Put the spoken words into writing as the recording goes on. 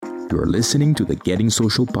You're listening to the Getting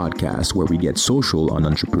Social podcast, where we get social on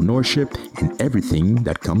entrepreneurship and everything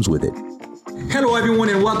that comes with it. Hello, everyone,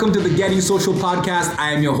 and welcome to the Getting Social podcast.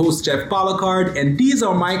 I am your host, Jeff Pollacard, and these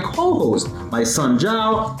are my co-hosts, my son,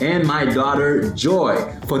 Jao, and my daughter, Joy.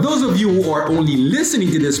 For those of you who are only listening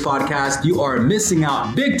to this podcast, you are missing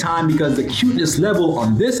out big time because the cuteness level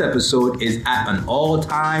on this episode is at an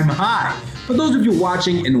all-time high. For those of you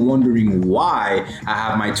watching and wondering why I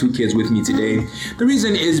have my two kids with me today, the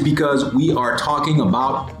reason is because we are talking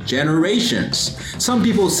about generations. Some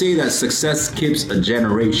people say that success skips a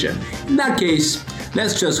generation. In that case,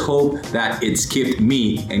 let's just hope that it skipped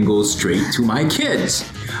me and goes straight to my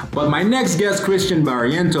kids. But my next guest, Christian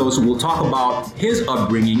Barrientos, will talk about his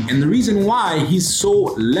upbringing and the reason why he's so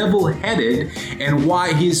level-headed and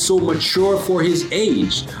why he's so mature for his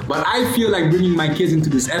age. But I feel like bringing my kids into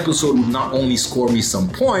this episode would not only score me some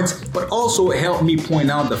points, but also help me point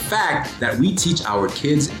out the fact that we teach our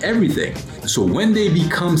kids everything. So when they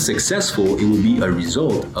become successful, it will be a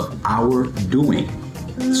result of our doing.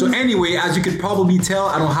 So anyway, as you could probably tell,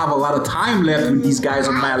 I don't have a lot of time left with these guys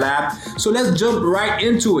on my lap. So let's jump right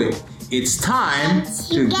into it. It's time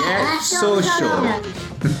to get social.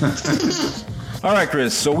 All right,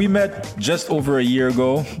 Chris. So we met just over a year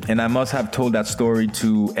ago, and I must have told that story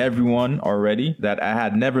to everyone already, that I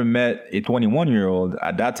had never met a 21-year-old,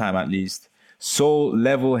 at that time at least, so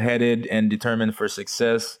level-headed and determined for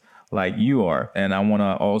success like you are. And I want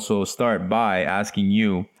to also start by asking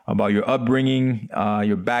you about your upbringing,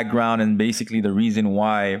 your background, and basically the reason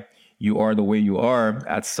why you are the way you are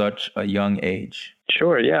at such a young age.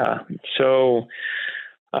 Sure, yeah. So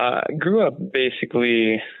I grew up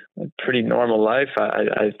basically a pretty normal life.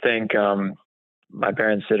 I think my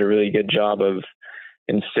parents did a really good job of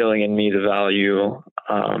instilling in me the value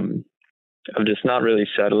of just not really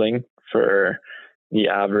settling for the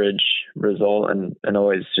average result and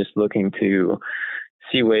always just looking to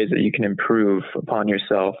see ways that you can improve upon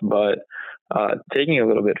yourself. But taking a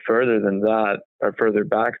little bit further than that, or further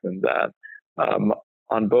back than that,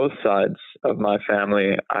 on both sides of my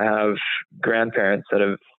family, I have grandparents that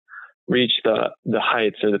have reached the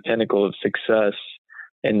heights or the pinnacle of success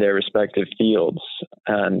in their respective fields.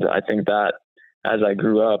 And I think that as I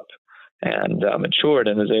grew up and matured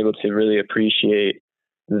and was able to really appreciate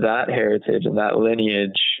that heritage and that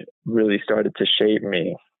lineage, really started to shape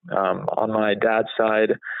me. On my dad's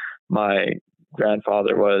side, my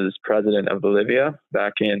grandfather was president of Bolivia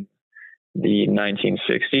back in the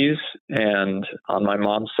 1960s. And on my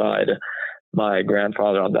mom's side, my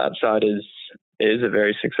grandfather on that side is a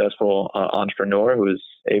very successful entrepreneur who was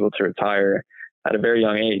able to retire at a very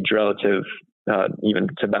young age relative even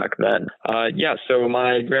to back then. So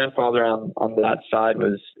my grandfather on that side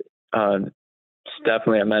was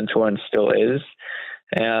definitely a mentor and still is.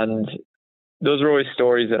 And those were always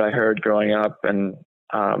stories that I heard growing up, and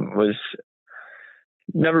was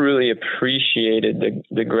never really appreciated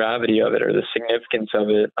the gravity of it or the significance of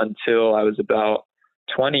it until I was about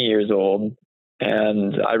 20 years old.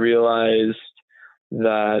 And I realized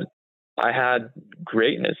that I had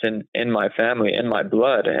greatness in my family, in my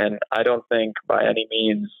blood. And I don't think by any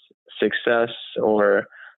means success or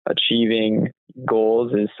achieving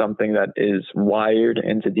goals is something that is wired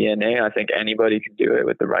into DNA. I think anybody can do it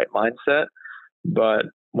with the right mindset. But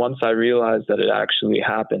once I realized that it actually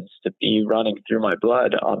happens to be running through my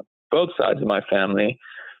blood on both sides of my family,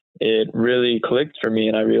 it really clicked for me.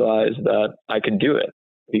 And I realized that I could do it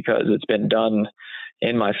because it's been done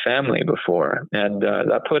in my family before. And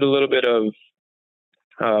that put a little bit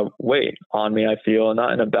of weight on me, I feel,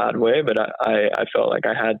 not in a bad way, but I felt like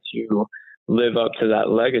I had to live up to that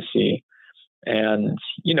legacy. And,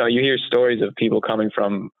 you hear stories of people coming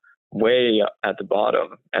from way at the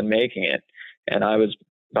bottom and making it. And I was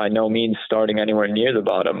by no means starting anywhere near the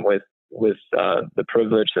bottom with the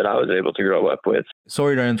privilege that I was able to grow up with.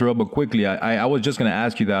 Sorry to interrupt, but quickly, I was just going to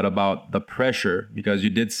ask you that about the pressure, because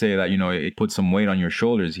you did say that, it put some weight on your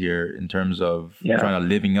shoulders here in terms of trying to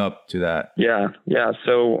living up to that. Yeah.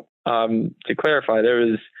 So to clarify, there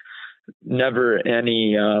was never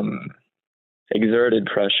any exerted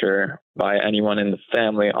pressure by anyone in the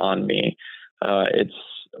family on me. It's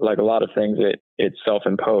like a lot of things, it's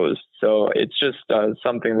self-imposed. So it's just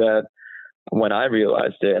something that when I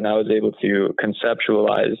realized it and I was able to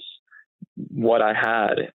conceptualize what I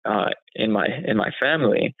had in my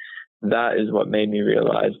family, that is what made me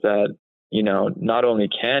realize that, not only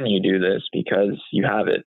can you do this because you have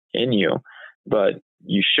it in you, but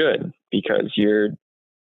you should, because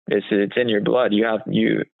it's in your blood.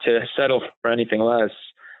 You to settle for anything less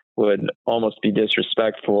would almost be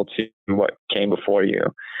disrespectful to what came before you.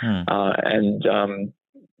 And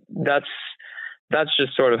that's that's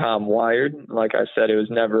just sort of how I'm wired. Like I said, it was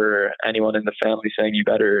never anyone in the family saying you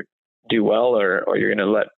better do well or you're going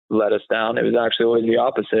to let us down. It was actually always the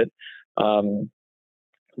opposite.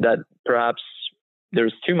 That perhaps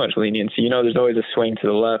there's too much leniency. There's always a swing to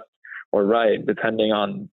the left or right, depending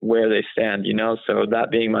on where they stand, So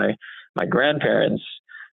that being my grandparents,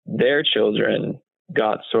 their children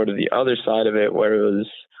got sort of the other side of it, where it was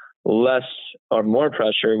less or more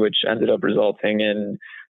pressure, which ended up resulting in,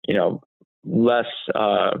 less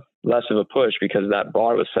of a push because that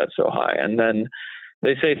bar was set so high. And then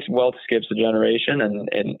they say wealth skips a generation,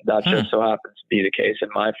 and that just so happens to be the case in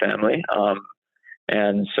my family.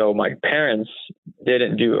 And so my parents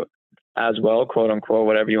didn't do as well, quote unquote,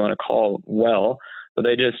 whatever you want to call well, but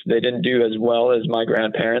they didn't do as well as my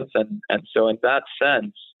grandparents. And so in that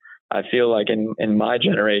sense, I feel like in my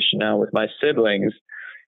generation now with my siblings,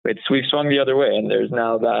 we've swung the other way. And there's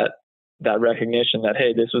now that recognition that,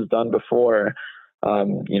 hey, this was done before,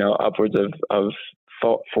 upwards of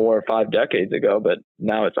 4 or 5 decades ago, but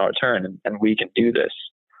now it's our turn and we can do this.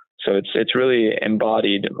 So it's really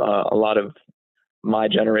embodied a lot of my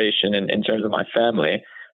generation in terms of my family,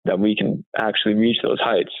 that we can actually reach those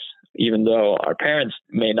heights, even though our parents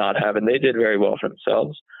may not have, and they did very well for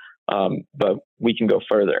themselves. But we can go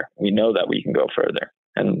further. We know that we can go further.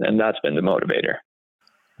 And that's been the motivator.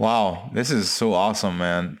 Wow, this is so awesome,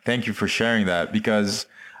 man. Thank you for sharing that, because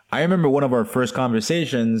I remember one of our first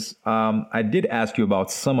conversations, I did ask you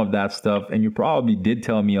about some of that stuff, and you probably did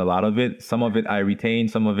tell me a lot of it. Some of it I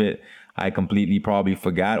retained, some of it I completely probably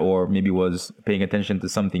forgot, or maybe was paying attention to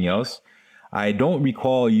something else. I don't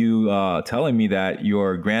recall you telling me that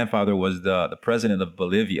your grandfather was the president of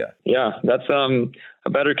Bolivia. Yeah, that's a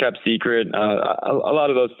better kept secret. A lot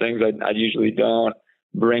of those things I usually don't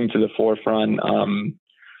bring to the forefront.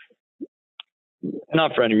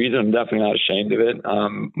 Not for any reason. I'm definitely not ashamed of it.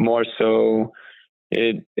 More so,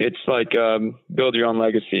 it's like build your own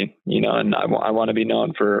legacy, and I want to be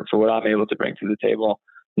known for what I'm able to bring to the table,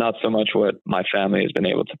 not so much what my family has been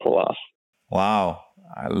able to pull off. Wow.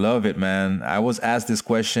 I love it, man. I was asked this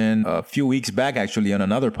question a few weeks back, actually, on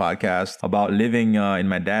another podcast about living in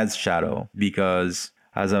my dad's shadow, because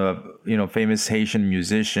as a famous Haitian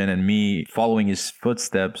musician and me following his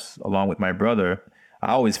footsteps along with my brother,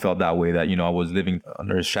 I always felt that way, that I was living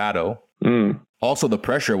under his shadow. Also, the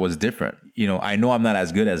pressure was different. I know I'm not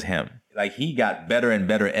as good as him. Like, he got better and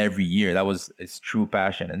better every year. That was his true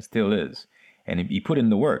passion and still is. And he put in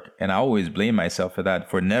the work. And I always blame myself for that,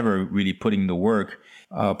 for never really putting the work,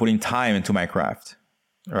 putting time into my craft.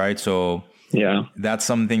 Right. So yeah, that's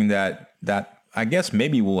something that I guess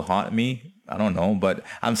maybe will haunt me. I don't know, but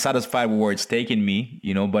I'm satisfied with where it's taken me,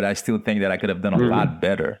 but I still think that I could have done a lot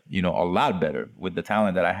better, a lot better with the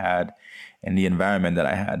talent that I had and the environment that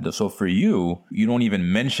I had. So for you, you don't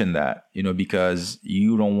even mention that, because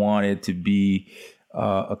you don't want it to be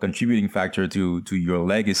a contributing factor to your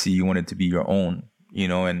legacy. You want it to be your own,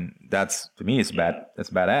 and that's, to me, it's that's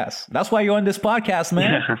badass. That's why you're on this podcast,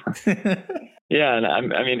 man. Yeah. And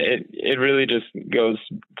I mean, it really just goes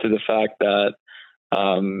to the fact that,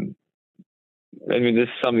 this is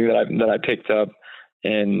something that I picked up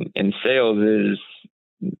in sales, is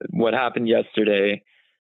what happened yesterday,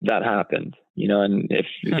 that happened, and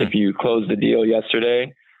if you close the deal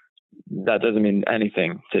yesterday, that doesn't mean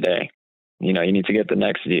anything today. You need to get the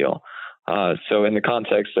next deal. So in the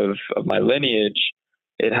context of my lineage,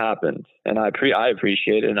 it happened, and I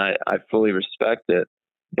appreciate it, and I fully respect it,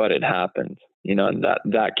 but it happened, and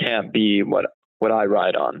that can't be what I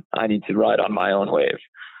ride on. I need to ride on my own wave.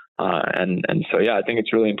 And so, yeah, I think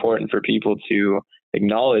it's really important for people to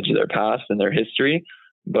acknowledge their past and their history,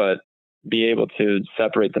 but be able to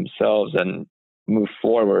separate themselves and move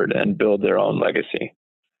forward and build their own legacy.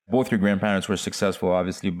 Both your grandparents were successful,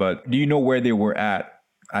 obviously, but do you know where they were at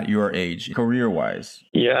your age, career-wise?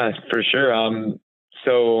 Yeah, for sure.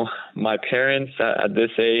 So my parents at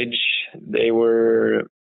this age, they were,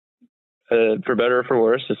 for better or for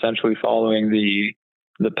worse, essentially following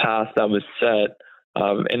the path that was set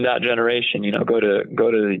in that generation. Go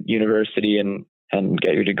to university and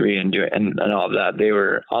get your degree and do it and all of that. They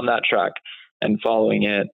were on that track and following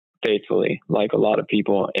it faithfully, like a lot of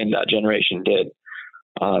people in that generation did.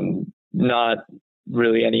 Not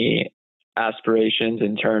really any aspirations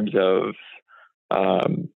in terms of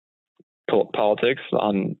politics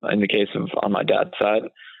in the case of on my dad's side,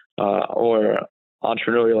 or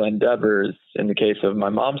entrepreneurial endeavors in the case of my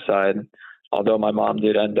mom's side. Although my mom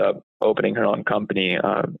did end up opening her own company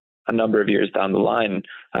a number of years down the line,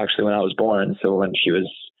 actually when I was born, so when she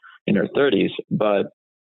was in her 30s. But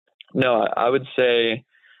no, I would say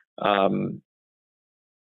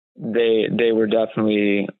they were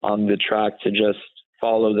definitely on the track to just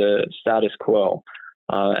follow the status quo.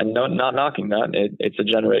 And not knocking that. It's a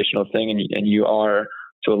generational thing, and you are,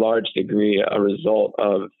 to a large degree, a result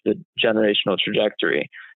of the generational trajectory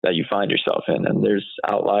that you find yourself in. And there's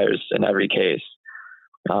outliers in every case.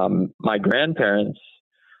 My grandparents,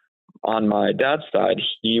 on my dad's side,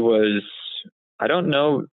 I don't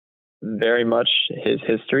know very much his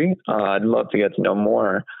history. I'd love to get to know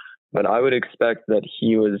more, but I would expect that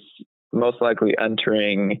he was most likely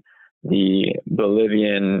entering the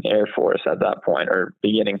Bolivian Air Force at that point, or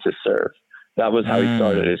beginning to serve. That was how he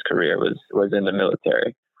started his career, was in the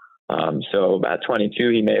military. So at 22,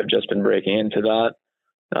 he may have just been breaking into that,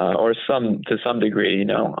 or to some degree,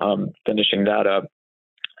 finishing that up.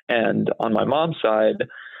 And on my mom's side,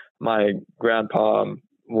 my grandpa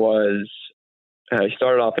he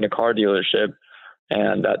started off in a car dealership,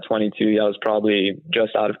 and at 22, I was probably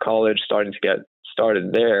just out of college, starting to get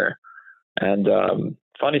started there. And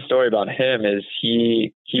funny story about him is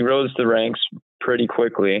he rose the ranks pretty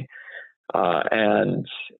quickly, and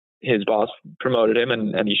his boss promoted him,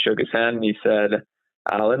 and he shook his hand and he said,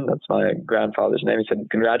 "Alan," that's my grandfather's name. He said,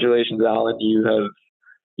 "Congratulations, Alan.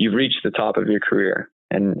 You've reached the top of your career,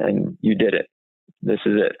 and you did it. This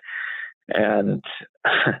is it." And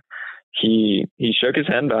he shook his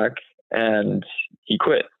hand back and he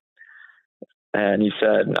quit. And he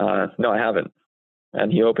said, "No, I haven't."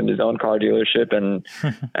 And he opened his own car dealership and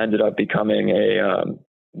ended up becoming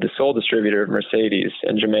the sole distributor of Mercedes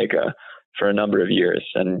in Jamaica for a number of years,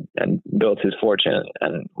 and built his fortune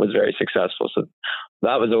and was very successful. So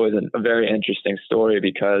that was always a very interesting story,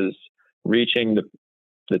 because reaching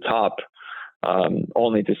the top,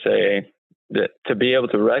 only to say that, to be able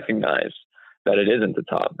to recognize that it isn't the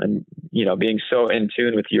top, and being so in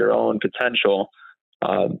tune with your own potential,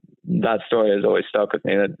 that story has always stuck with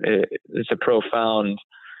me. That it's a profound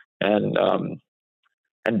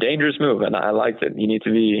and dangerous move, and I liked it. You need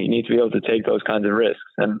to be able to take those kinds of risks,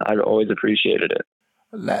 and I've always appreciated it.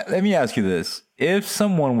 Let me ask you this. If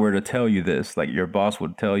someone were to tell you this, like your boss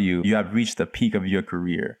would tell you, you have reached the peak of your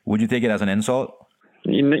career, would you take it as an insult?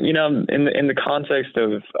 In the context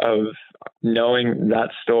of knowing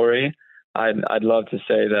that story, I'd love to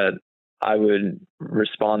say that I would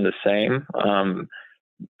respond the same.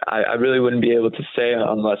 I really wouldn't be able to say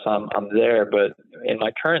unless I'm there, but in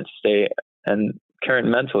my current state and current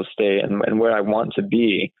mental state and where I want to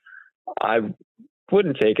be, I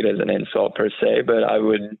wouldn't take it as an insult per se, but I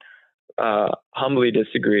would humbly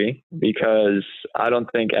disagree, because I don't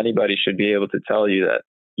think anybody should be able to tell you that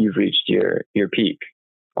you've reached your peak.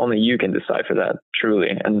 Only you can decipher that, truly.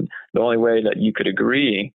 And the only way that you could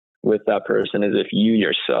agree with that person is if you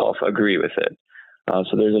yourself agree with it.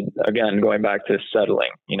 So there's again, going back to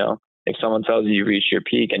settling, if someone tells you reached your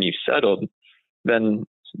peak and you've settled, then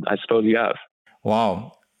I suppose you have.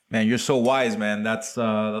 Wow. Man, you're so wise, man. That's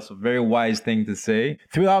a very wise thing to say.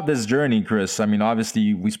 Throughout this journey, Chris, I mean,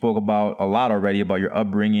 obviously we spoke about a lot already, about your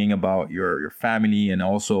upbringing, about your family, and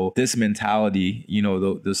also this mentality,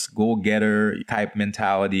 this go-getter type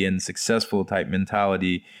mentality and successful type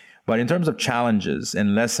mentality. But in terms of challenges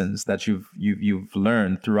and lessons that you've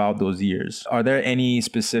learned throughout those years, are there any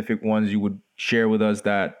specific ones you would share with us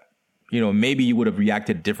that, maybe you would have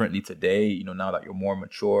reacted differently today, now that you're more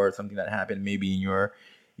mature, something that happened maybe in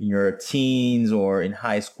your teens or in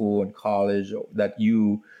high school and college that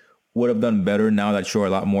you would have done better now that you're a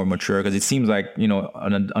lot more mature? Because it seems like,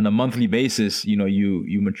 on a monthly basis,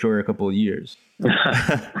 you mature a couple of years.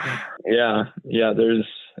 Yeah.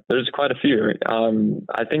 There's quite a few.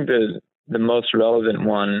 I think the most relevant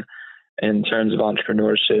one in terms of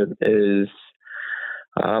entrepreneurship is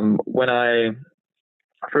when I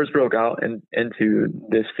first broke out into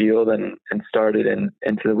this field and started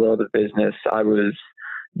into the world of business. I was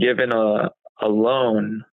given a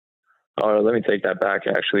loan, or let me take that back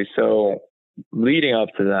actually. So leading up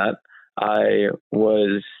to that, I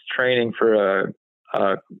was training for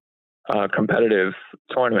a competitive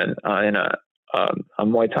tournament in a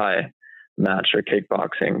Muay Thai match, or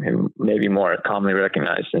kickboxing, maybe more commonly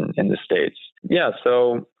recognized in the States. Yeah.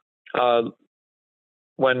 So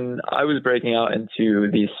when I was breaking out into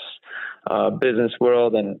this business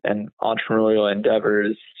world and entrepreneurial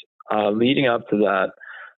endeavors, leading up to that,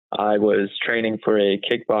 I was training for a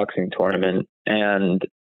kickboxing tournament, and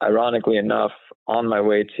ironically enough, on my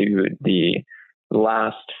way to the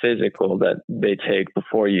last physical that they take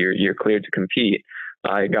before you're cleared to compete,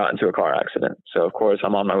 I got into a car accident. So of course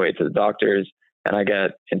I'm on my way to the doctors, and I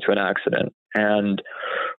get into an accident. And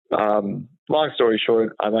long story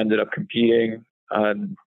short, I ended up competing.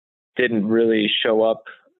 Didn't really show up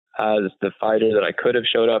as the fighter that I could have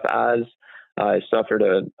showed up as. I suffered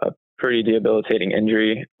a pretty debilitating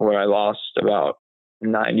injury where I lost about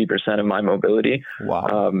 90% of my mobility.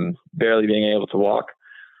 Wow. Barely being able to walk.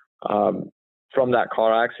 From that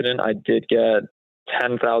car accident, I did get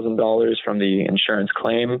 $10,000 from the insurance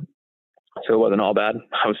claim. So it wasn't all bad.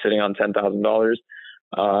 I was sitting on $10,000.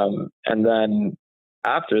 And then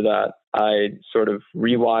after that, I sort of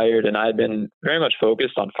rewired, and I'd been very much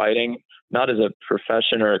focused on fighting, not as a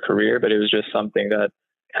profession or a career, but it was just something that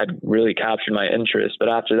had really captured my interest. But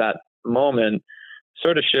after that moment,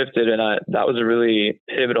 sort of shifted, and that was a really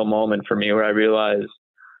pivotal moment for me where I realized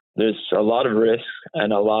there's a lot of risk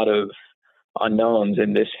and a lot of unknowns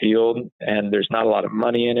in this field, and there's not a lot of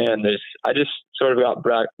money in it. And I just sort of got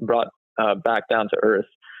brought back down to earth.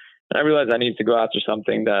 And I realized I needed to go after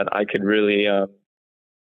something that I could really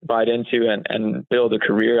bite into and build a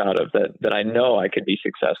career out of, that I know I could be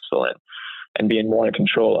successful in and be more in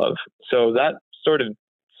control of. So that sort of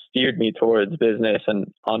steered me towards business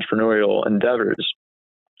and entrepreneurial endeavors.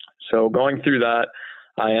 So going through that,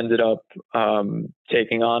 I ended up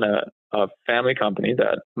taking on a family company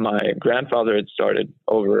that my grandfather had started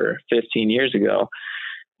over 15 years ago.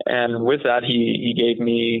 And with that, he gave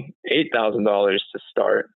me $8,000 to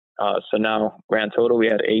start. So now, grand total, we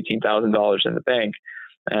had $18,000 in the bank.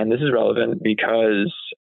 And this is relevant because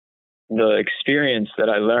the experience that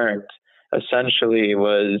I learned essentially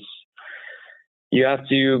was you have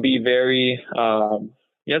to be very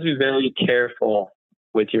careful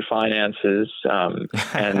with your finances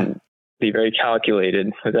and be very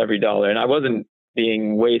calculated with every dollar. And I wasn't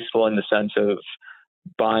being wasteful in the sense of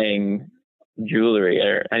buying jewelry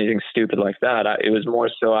or anything stupid like that. It was more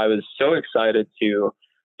so I was so excited to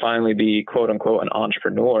finally be quote unquote an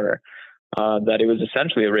entrepreneur that it was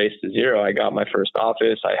essentially a race to zero. I got my first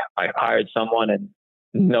office. I hired someone and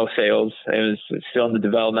no sales. It was still in the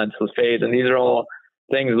developmental phase. And these are all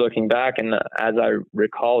things looking back. And as I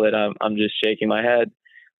recall it, I'm just shaking my head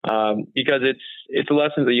because it's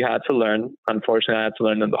lessons that you had to learn. Unfortunately, I had to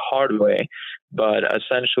learn them the hard way. But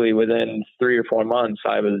essentially within 3 or 4 months,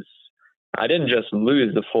 I didn't just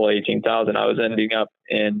lose the full 18,000. I was ending up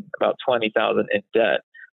in about 20,000 in debt.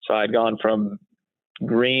 So I'd gone from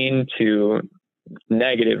green to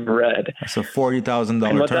negative red. That's a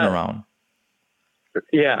 $40,000 turnaround.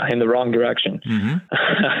 Yeah, in the wrong direction.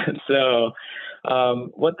 Mm-hmm. So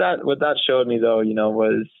what that showed me though,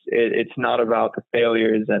 was it's not about the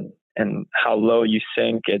failures and how low you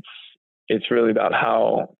sink. It's really about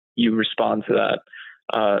how you respond to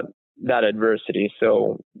that adversity.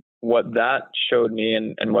 So what that showed me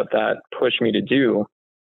and what that pushed me to do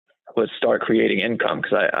was start creating income,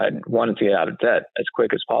 because I wanted to get out of debt as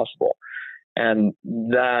quick as possible. And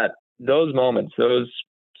those moments, those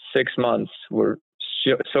 6 months were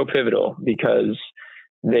so pivotal because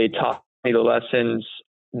they taught me the lessons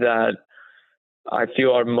that I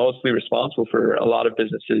feel are mostly responsible for a lot of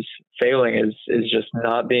businesses failing is just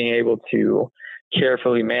not being able to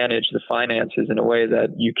carefully manage the finances in a way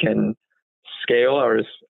that you can scale or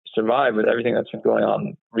survive with everything that's been going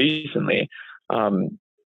on recently.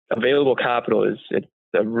 Available capital it's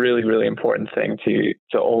a really, really important thing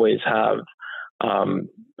to always have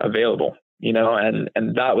available, and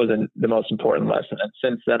that was the most important lesson. And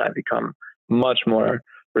since then, I've become much more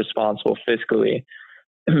responsible fiscally.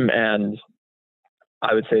 And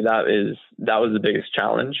I would say that was the biggest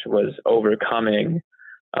challenge, was overcoming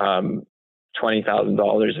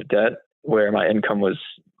 $20,000 of debt where my income was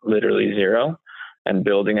literally zero, and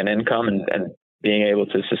building an income and being able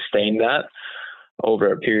to sustain that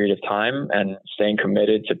over a period of time, and staying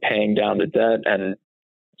committed to paying down the debt and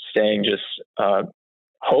staying just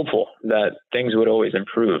hopeful that things would always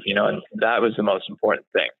improve, and that was the most important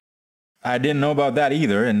thing. I didn't know about that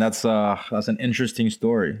either. And that's an interesting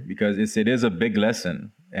story, because it is a big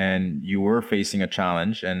lesson, and you were facing a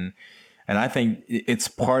challenge. And I think it's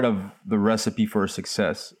part of the recipe for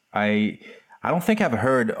success. I don't think I've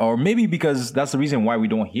heard, or maybe because that's the reason why we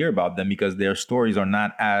don't hear about them, because their stories are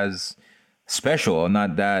not as special,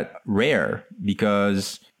 not that rare,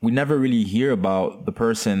 because we never really hear about the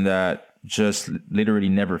person that just literally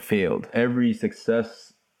never failed. Every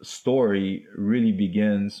success story really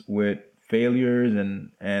begins with failures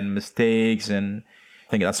and mistakes, and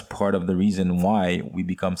I think that's part of the reason why we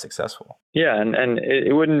become successful. Yeah, and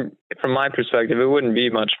it wouldn't, from my perspective, it wouldn't be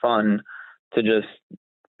much fun to just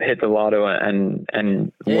hit the lotto and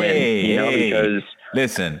win, because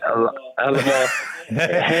listen,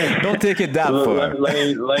 hey, don't take it that far. Let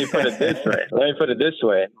me put it this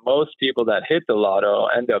way. Most people that hit the lotto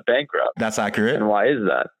end up bankrupt. That's accurate. And why is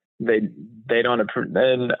that? They don't approve.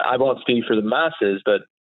 And I won't speak for the masses, but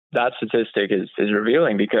that statistic is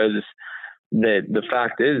revealing, because the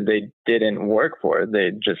fact is they didn't work for it.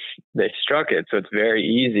 They struck it. So it's very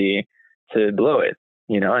easy to blow it,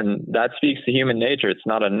 and that speaks to human nature. It's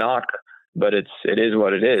not a knock, but it is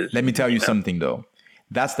what it is. Let me tell you something though.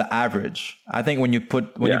 That's the average. I think when you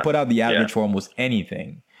put out the average for almost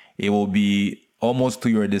anything, it will be almost to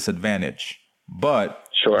your disadvantage. But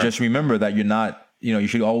just remember that you're not, you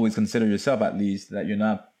should always consider yourself at least that you're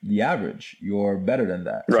not the average. You're better than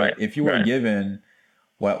that. Right. So if you were given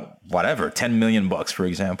whatever, $10 million, for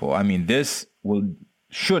example, I mean, this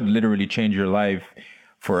should literally change your life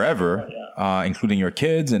forever, including your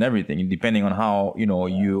kids and everything, depending on how,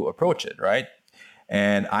 you approach it. Right.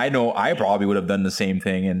 And I know I probably would have done the same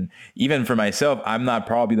thing. And even for myself, I'm not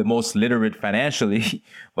probably the most literate financially,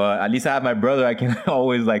 but at least I have my brother. I can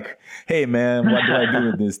always hey man, what do I do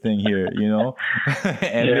with this thing here?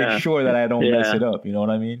 And make sure that I don't mess it up. You know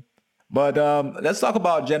what I mean? But let's talk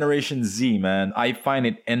about Generation Z, man. I find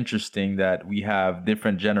it interesting that we have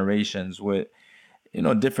different generations with,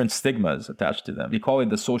 different stigmas attached to them. They call it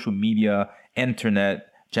the social media,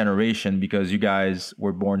 internet generation because you guys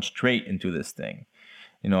were born straight into this thing.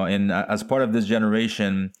 And as part of this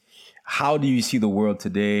generation, how do you see the world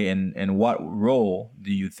today and what role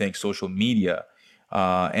do you think social media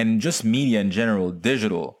and just media in general,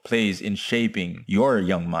 digital, plays in shaping your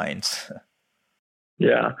young minds?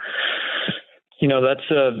 Yeah.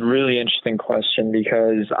 That's a really interesting question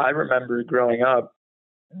because I remember growing up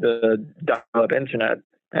the dial-up internet,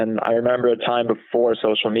 and I remember a time before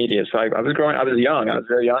social media. So I was very young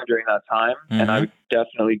during that time, and I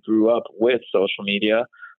definitely grew up with social media,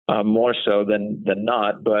 more so than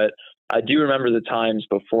not. But I do remember the times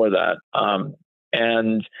before that.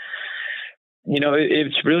 And,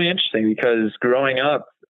 it's really interesting because growing up,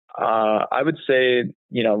 I would say,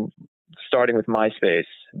 starting with MySpace,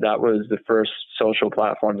 that was the first social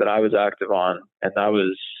platform that I was active on. And I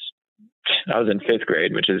was in 5th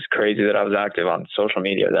grade, which is crazy that I was active on social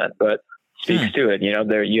media then, but speaks to it.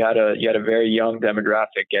 There you had a very young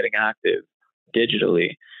demographic getting active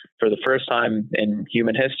digitally for the first time in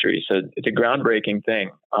human history. So it's a groundbreaking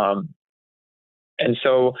thing. And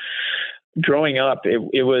so growing up,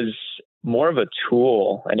 it was more of a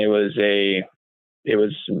tool, and it was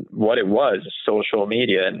what it was, social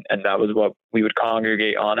media. And that was what we would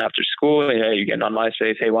congregate on after school. Hey, you're getting on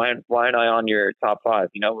MySpace. Hey, why aren't I on your top 5?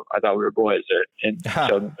 I thought we were boys. And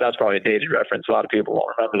so that's probably a dated reference. A lot of people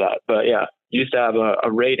won't remember that. But yeah, you used to have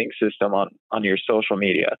a rating system on your social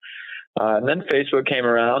media. And then Facebook came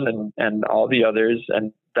around and all the others.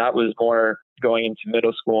 And that was more going into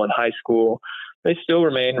middle school and high school. They still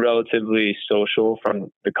remain relatively social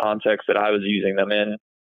from the context that I was using them in.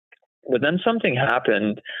 But then something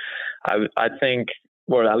happened, I think,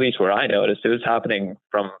 or at least where I noticed, it was happening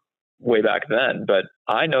from way back then, but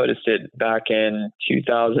I noticed it back in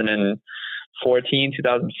 2014,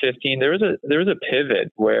 2015. There was a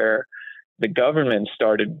pivot where the government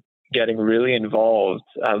started getting really involved,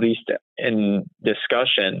 at least in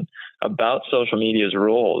discussion about social media's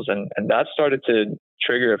roles. And that started to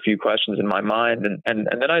trigger a few questions in my mind. And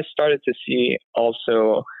then I started to see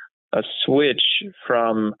also a switch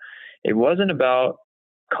from, it wasn't about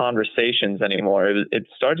conversations anymore. It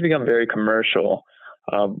started to become very commercial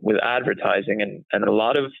with advertising, and a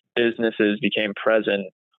lot of businesses became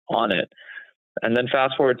present on it. And then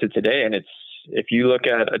fast forward to today, and if you look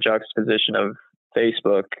at a juxtaposition of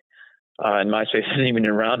Facebook, and MySpace isn't even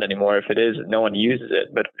around anymore. If it is, no one uses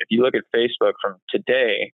it. But if you look at Facebook from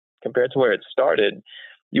today compared to where it started,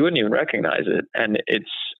 you wouldn't even recognize it. And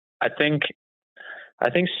I think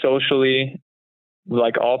socially,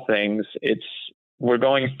 like all things, we're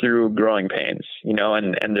going through growing pains,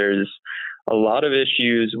 and there's a lot of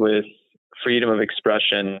issues with freedom of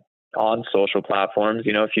expression on social platforms.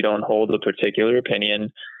 If you don't hold a particular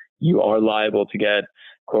opinion, you are liable to get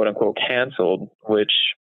quote unquote canceled,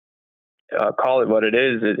 which call it what it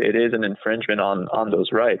is. It is an infringement on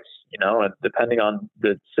those rights, and depending on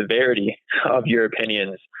the severity of your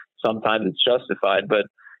opinions, sometimes it's justified, but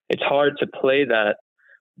it's hard to play that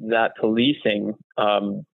policing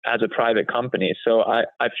as a private company. So I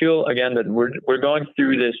feel again that we're going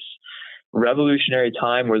through this revolutionary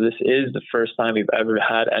time where this is the first time we've ever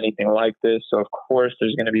had anything like this. So of course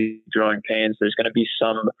there's going to be growing pains. There's going to be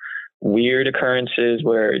some weird occurrences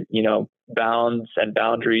where, bounds and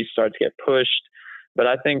boundaries start to get pushed. But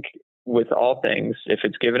I think with all things, if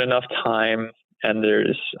it's given enough time and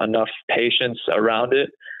there's enough patience around it,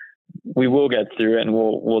 we will get through it, and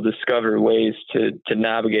we'll discover ways to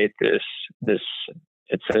navigate this.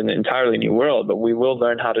 It's an entirely new world, but we will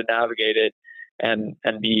learn how to navigate it and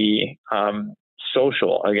be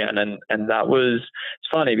social again. And that was, it's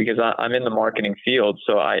funny because I'm in the marketing field.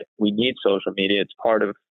 So we need social media. It's part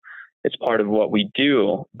of what we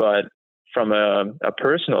do. But from a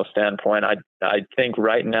personal standpoint, I think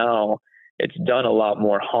right now it's done a lot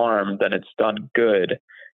more harm than it's done good.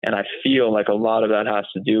 And I feel like a lot of that has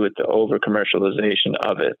to do with the over commercialization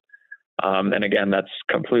of it. And again, that's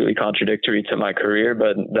completely contradictory to my career,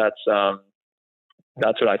 but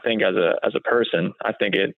that's what I think as a person. I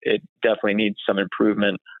think it definitely needs some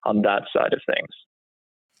improvement on that side of things.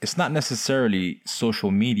 It's not necessarily social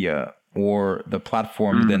media or the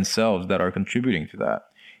platforms themselves that are contributing to that.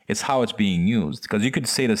 It's how it's being used. Because you could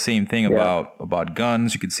say the same thing about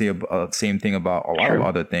guns. You could say the same thing about a lot of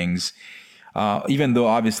other things. Even though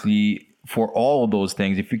obviously for all of those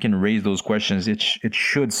things, if you can raise those questions, it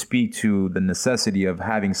should speak to the necessity of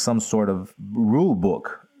having some sort of rule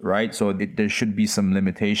book, right? So there should be some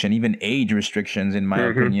limitation. Even age restrictions, in my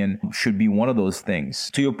opinion, should be one of those things.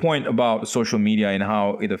 To your point about social media and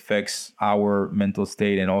how it affects our mental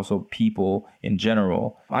state and also people in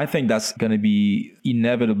general, I think that's going to be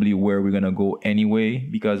inevitably where we're going to go anyway,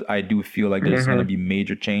 because I do feel like there's going to be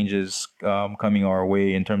major changes coming our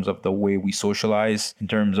way in terms of the way we socialize, in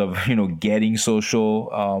terms of, getting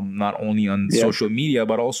social, not only on social media,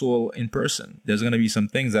 but also in person. There's going to be some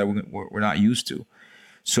things that we're not used to.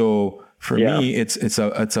 So for me, it's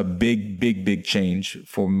a big change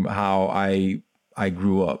from how I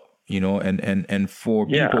grew up, and for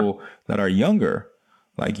people that are younger,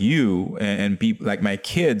 like you and people like my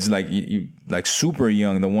kids, like you, like super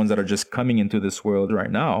young, the ones that are just coming into this world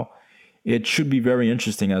right now, it should be very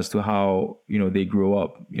interesting as to how, they grow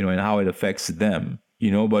up, and how it affects them,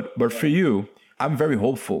 but for you, I'm very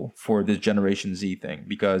hopeful for this Generation Z thing,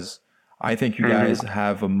 because I think you guys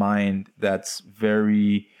have a mind that's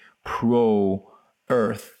very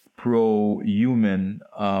pro-earth, pro-human,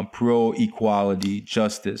 pro-equality,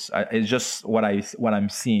 justice. It's just what I'm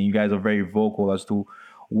seeing. You guys are very vocal as to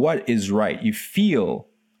what is right. You feel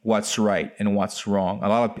what's right and what's wrong. A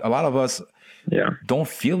lot of us don't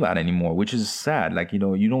feel that anymore, which is sad. Like, you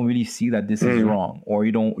don't really see that this is wrong, or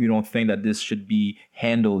you don't think that this should be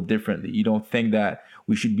handled differently. You don't think that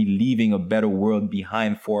we should be leaving a better world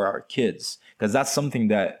behind for our kids, because that's something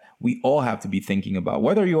that we all have to be thinking about,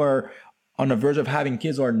 whether you are on the verge of having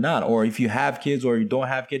kids or not, or if you have kids or you don't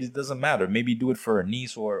have kids, it doesn't matter. Maybe do it for a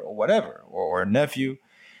niece or whatever, or a nephew,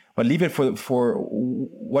 but leave it for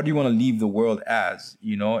what do you want to leave the world as,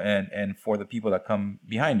 and for the people that come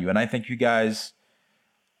behind you. And I think you guys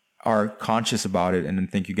are conscious about it, and I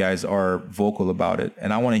think you guys are vocal about it.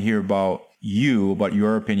 And I want to hear about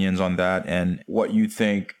your opinions on that, and what you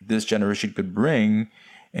think this generation could bring,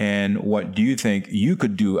 and what do you think you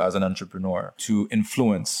could do as an entrepreneur to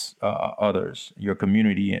influence others, your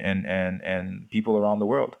community, and people around the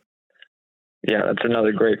world. Yeah, that's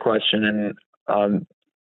another great question. And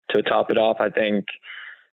to top it off, I think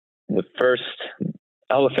the first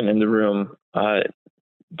elephant in the room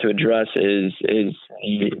to address is the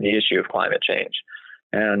issue of climate change.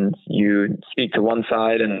 And you speak to one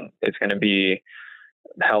side and it's going to be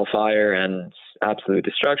hellfire and absolute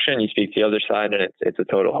destruction. You speak to the other side and it's a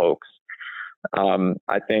total hoax.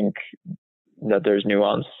 I think that there's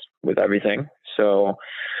nuance with everything. So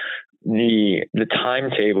the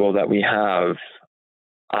timetable that we have,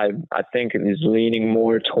 I think is leaning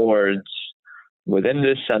more towards within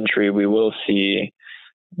this century, we will see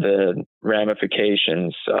the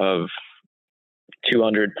ramifications of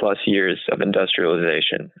 200 plus years of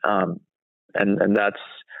industrialization. And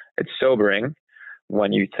it's sobering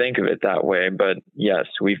when you think of it that way. But yes,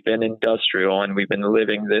 we've been industrial and we've been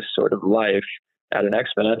living this sort of life at an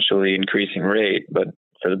exponentially increasing rate, but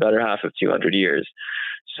for the better half of 200 years.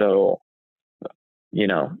 So,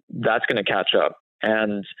 that's going to catch up.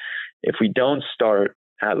 And if we don't start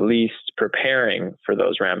at least preparing for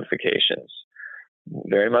those ramifications,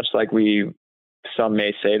 very much like some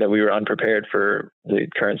may say that we were unprepared for the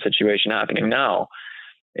current situation happening now,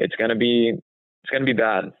 it's going to be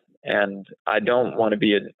bad. And I don't want to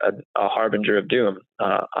be a harbinger of doom.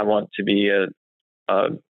 I want to be a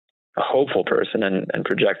hopeful person and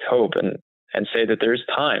project hope and say that there's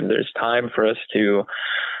time. There's time for us to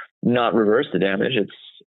not reverse the damage. It's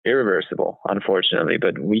irreversible, unfortunately,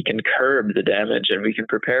 but we can curb the damage and we can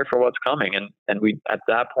prepare for what's coming. And we, at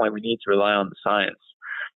that point, we need to rely on the science.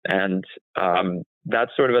 And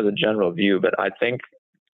that's sort of as a general view. But I think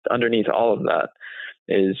underneath all of that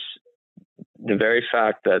is the very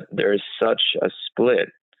fact that there is such a split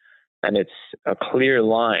and it's a clear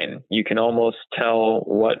line. You can almost tell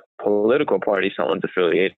what political party someone's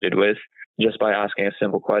affiliated with just by asking a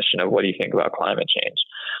simple question of what do you think about climate change?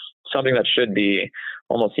 something that should be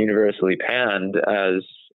almost universally panned as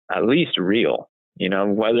at least real.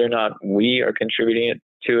 Whether or not we are contributing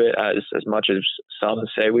to it as much as some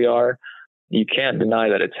say we are, you can't deny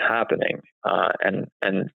that it's happening.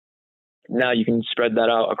 And now you can spread that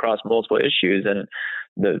out across multiple issues. And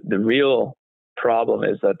the real problem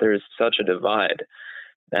is that there's such a divide,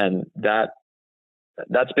 and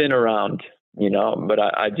that's been around, but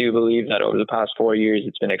I do believe that over the past 4 years,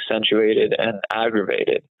 it's been accentuated and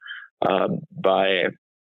aggravated by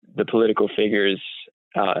the political figures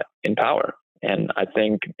in power. And I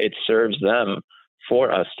think it serves them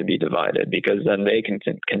for us to be divided, because then they can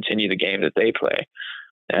continue the game that they play.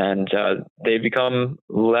 And they become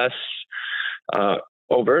less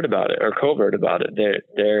overt about it or covert about it.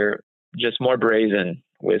 They're just more brazen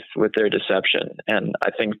with their deception. And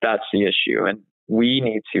I think that's the issue. And we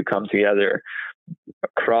need to come together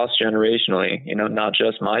cross-generationally, not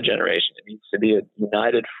just my generation. It needs to be a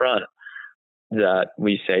united front that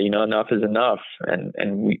we say, enough is enough. And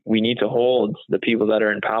we need to hold the people that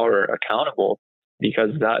are in power accountable, because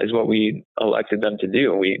that is what we elected them to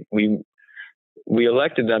do. We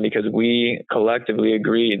elected them because we collectively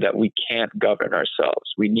agreed that we can't govern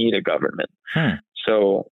ourselves. We need a government.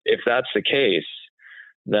 So if that's the case,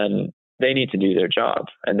 then they need to do their job,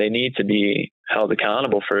 and they need to be held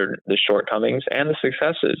accountable for the shortcomings and the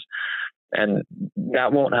successes. And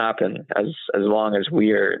that won't happen as long as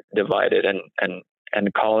we are divided and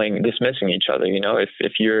dismissing each other.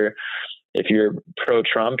 If you're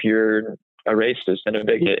pro-Trump, you're a racist and a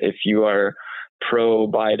bigot. If you are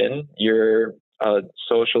pro-Biden, you're a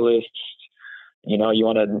socialist. You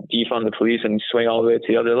want to defund the police and swing all the way to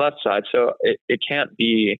the other left side. So it can't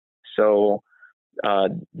be so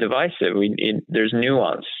divisive. There's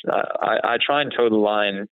nuance. I try and toe the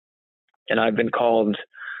line, and I've been called,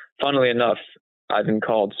 funnily enough, I've been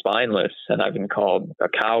called spineless, and I've been called a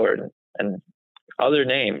coward and other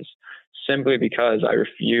names, simply because I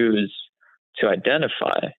refuse to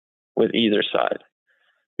identify with either side,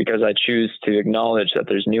 because I choose to acknowledge that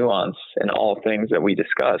there's nuance in all things that we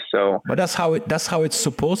discuss. So, but that's how it's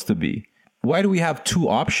supposed to be. Why do we have two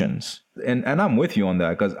options? And I'm with you on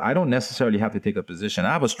that, because I don't necessarily have to take a position.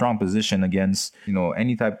 I have a strong position against,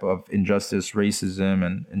 any type of injustice, racism,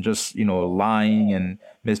 and just, lying and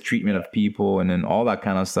mistreatment of people, and then all that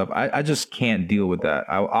kind of stuff. I just can't deal with that.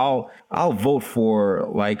 I'll vote for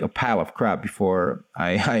like a pile of crap before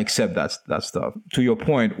I accept that stuff. To your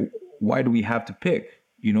point, why do we have to pick?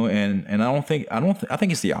 And I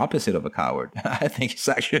think it's the opposite of a coward. I think it's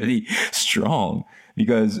actually strong,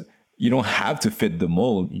 because you don't have to fit the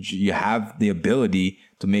mold. You have the ability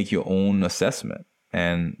to make your own assessment,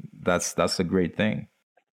 and that's a great thing.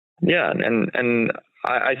 Yeah, and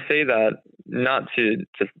I say that not to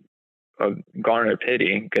garner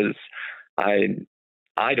pity, because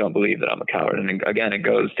I don't believe that I'm a coward. And again, it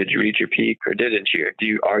goes: did you reach your peak or didn't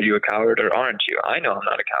you? Are you a coward or aren't you? I know I'm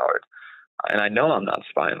not a coward, and I know I'm not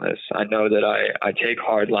spineless. I know that I take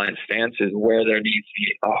hardline stances where there needs to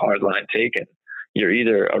be a hard line taken. You're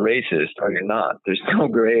either a racist or you're not. There's no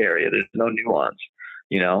gray area. There's no nuance,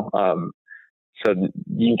 so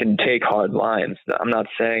you can take hard lines. I'm not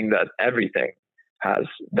saying that everything has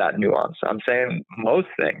that nuance. I'm saying most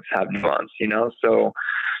things have nuance, so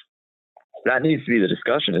that needs to be the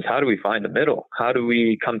discussion, is how do we find the middle? How do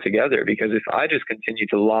we come together? Because if I just continue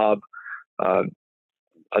to lob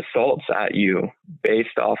assaults at you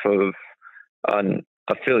based off of an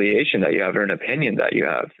affiliation that you have or an opinion that you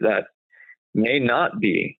have that may not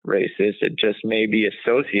be racist, it just may be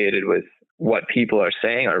associated with what people are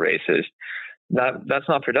saying are racist, that's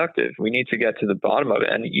not productive. We need to get to the bottom of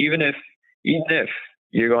it. And even if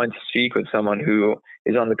you're going to speak with someone who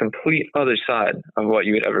is on the complete other side of what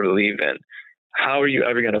you would ever believe in, how are you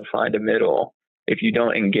ever going to find a middle if you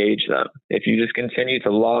don't engage them? If you just continue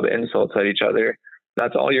to lob insults at each other,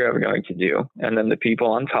 that's all you're ever going to do. And then the people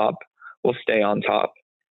on top will stay on top,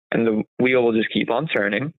 and the wheel will just keep on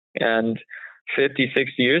turning. And 50,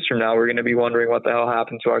 60 years from now, we're going to be wondering what the hell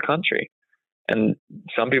happened to our country. And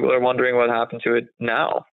some people are wondering what happened to it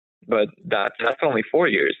now, but that's only 4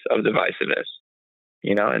 years of divisiveness,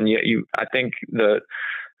 and yet I think the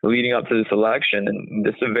leading up to this election, and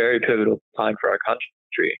this is a very pivotal time for our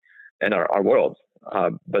country and our world.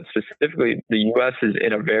 But specifically, the U.S. is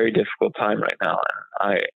in a very difficult time right now.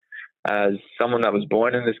 As someone that was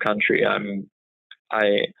born in this country, I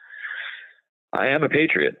am a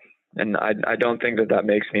patriot, and I don't think that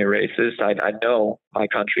makes me a racist. I know my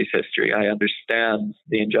country's history. I understand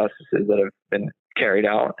the injustices that have been carried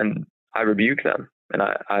out, and I rebuke them. And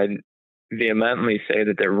I vehemently say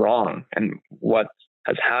that they're wrong, and what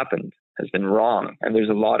has happened has been wrong. And there's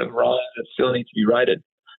a lot of wrong that still needs to be righted.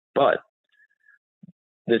 But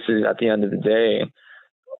this is, at the end of the day,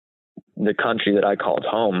 the country that I called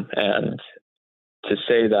home. And to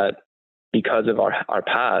say that because of our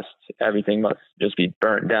past, everything must just be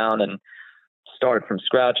burnt down and start from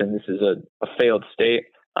scratch, and this is a failed state,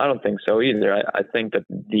 I don't think so either. I think that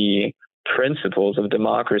the principles of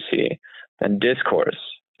democracy and discourse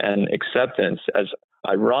and acceptance, as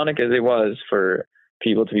ironic as it was for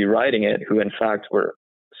people to be writing it who in fact were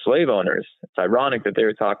slave owners, it's ironic that they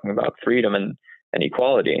were talking about freedom and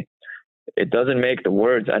equality. It doesn't make the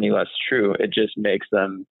words any less true. It just makes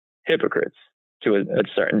them hypocrites to a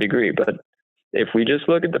certain degree. But if we just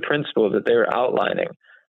look at the principles that they were outlining,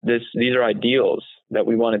 these are ideals that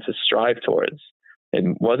we wanted to strive towards.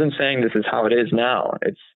 It wasn't saying this is how it is now.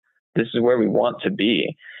 This is where we want to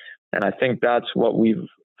be. And I think that's what we've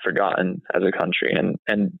forgotten as a country. And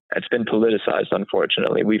it's been politicized,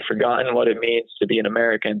 unfortunately. We've forgotten what it means to be an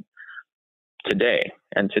American today.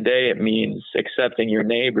 And today it means accepting your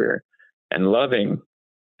neighbor and loving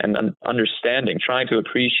and understanding, trying to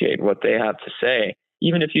appreciate what they have to say,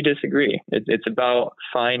 even if you disagree. It's about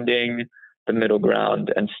finding the middle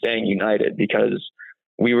ground and staying united, because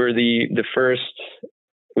we were the first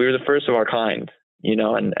of our kind,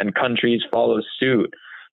 and countries follow suit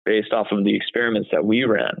based off of the experiments that we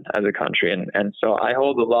ran as a country. And so I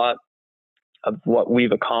hold a lot of what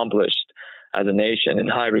we've accomplished as a nation in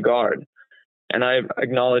high regard. And I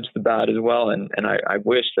acknowledge the bad as well. And I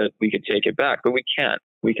wish that we could take it back, but we can't.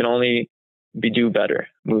 We can only do better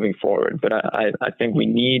moving forward. But I think we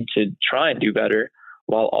need to try and do better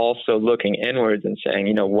while also looking inwards and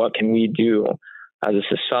saying, what can we do as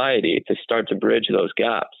a society to start to bridge those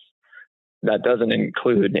gaps? That doesn't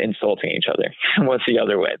include insulting each other. What's the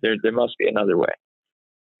other way? There must be another way.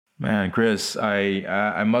 Man, Chris,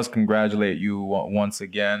 I must congratulate you once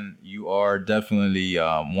again. You are definitely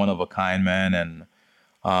one of a kind, man, and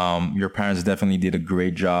your parents definitely did a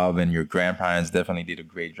great job, and your grandparents definitely did a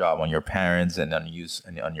great job on your parents and on you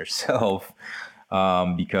and on yourself,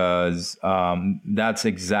 because that's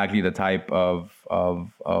exactly the type of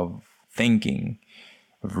thinking,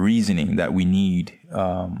 of reasoning that we need,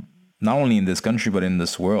 not only in this country but in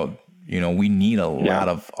this world. We need a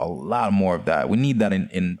lot more of that. We need that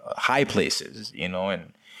in high places,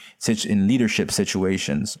 and in leadership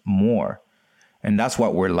situations more. And that's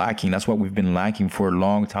what we're lacking. That's what we've been lacking for a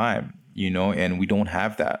long time, and we don't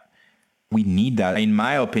have that. We need that, in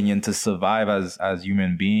my opinion, to survive as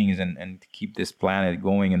human beings and to keep this planet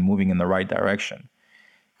going and moving in the right direction.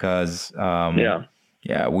 Because,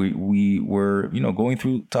 we were, going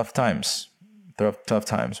through tough times,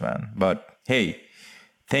 man. But hey,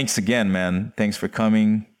 thanks again, man. Thanks for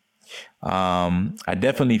coming. I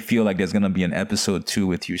definitely feel like there's going to be an episode 2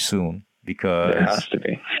 with you soon, because there has to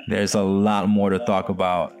be. There's a lot more to talk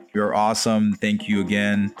about. You're awesome. Thank you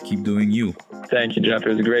again. Keep doing you. Thank you, Jeff. It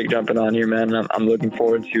was great jumping on here, man. I'm looking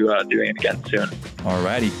forward to doing it again soon.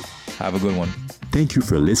 Alrighty. Have a good one. Thank you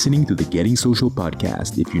for listening to the Getting Social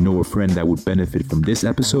podcast. If you know a friend that would benefit from this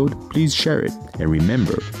episode, please share it. And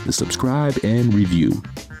remember to subscribe and review.